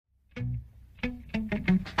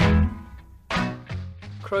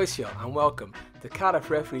Croseso and welcome to Cardiff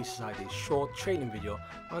Referees Society's short training video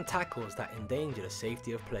on tackles that endanger the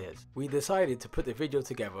safety of players. We decided to put the video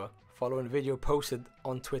together following a video posted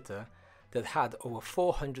on Twitter that had over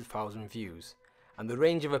 400,000 views, and the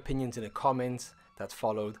range of opinions in the comments that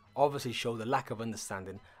followed obviously showed a lack of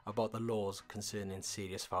understanding about the laws concerning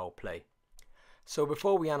serious foul play. So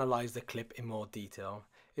before we analyse the clip in more detail,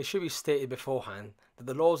 it should be stated beforehand that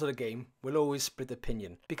the laws of the game will always split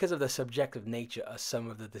opinion because of the subjective nature of some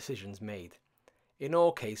of the decisions made. In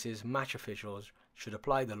all cases, match officials should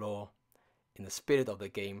apply the law in the spirit of the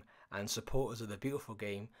game, and supporters of the beautiful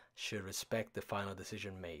game should respect the final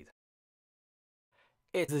decision made.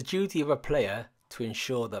 It's the duty of a player to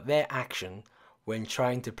ensure that their action when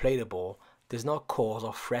trying to play the ball does not cause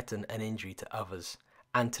or threaten an injury to others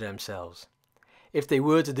and to themselves. If they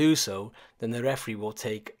were to do so, then the referee will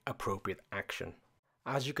take appropriate action.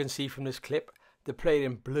 As you can see from this clip, the player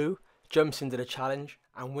in blue jumps into the challenge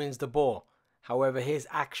and wins the ball. However, his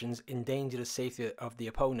actions endanger the safety of the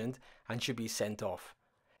opponent and should be sent off.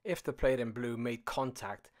 If the player in blue made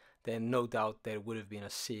contact, then no doubt there would have been a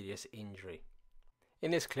serious injury.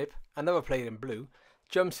 In this clip, another player in blue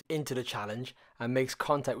jumps into the challenge and makes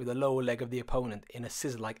contact with the lower leg of the opponent in a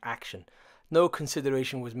scissor-like action. No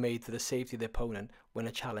consideration was made to the safety of the opponent when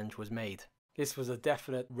a challenge was made. This was a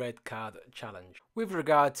definite red card challenge. With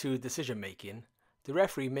regard to decision making, the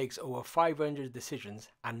referee makes over 500 decisions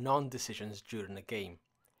and non-decisions during the game.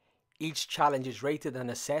 Each challenge is rated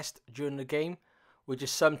and assessed during the game, which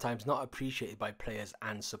is sometimes not appreciated by players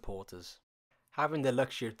and supporters. Having the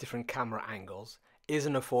luxury of different camera angles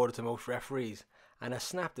isn't afforded to most referees, and a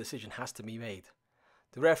snap decision has to be made.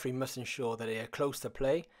 The referee must ensure that they are close to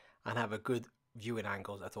play and have a good viewing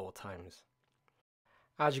angles at all times.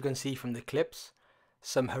 As you can see from the clips,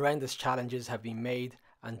 some horrendous challenges have been made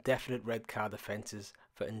and definite red card offences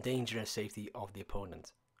for endangering the safety of the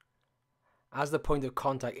opponent. As the point of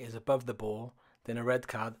contact is above the ball, then a red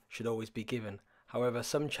card should always be given. However,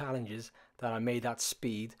 some challenges that are made at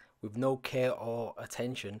speed with no care or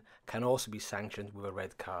attention can also be sanctioned with a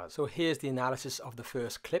red card. So here's the analysis of the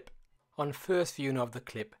first clip. On first viewing of the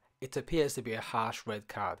clip, it appears to be a harsh red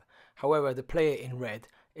card. However, the player in red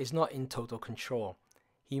is not in total control.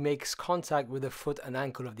 He makes contact with the foot and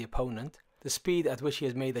ankle of the opponent. The speed at which he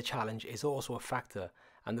has made the challenge is also a factor,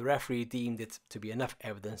 and the referee deemed it to be enough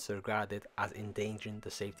evidence to regard it as endangering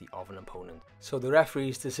the safety of an opponent. So the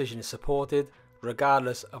referee's decision is supported,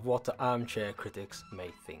 regardless of what the armchair critics may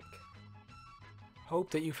think. Hope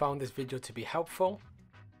that you found this video to be helpful.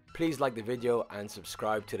 Please like the video and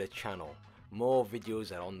subscribe to the channel. More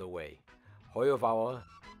videos are on the way. Hoi of our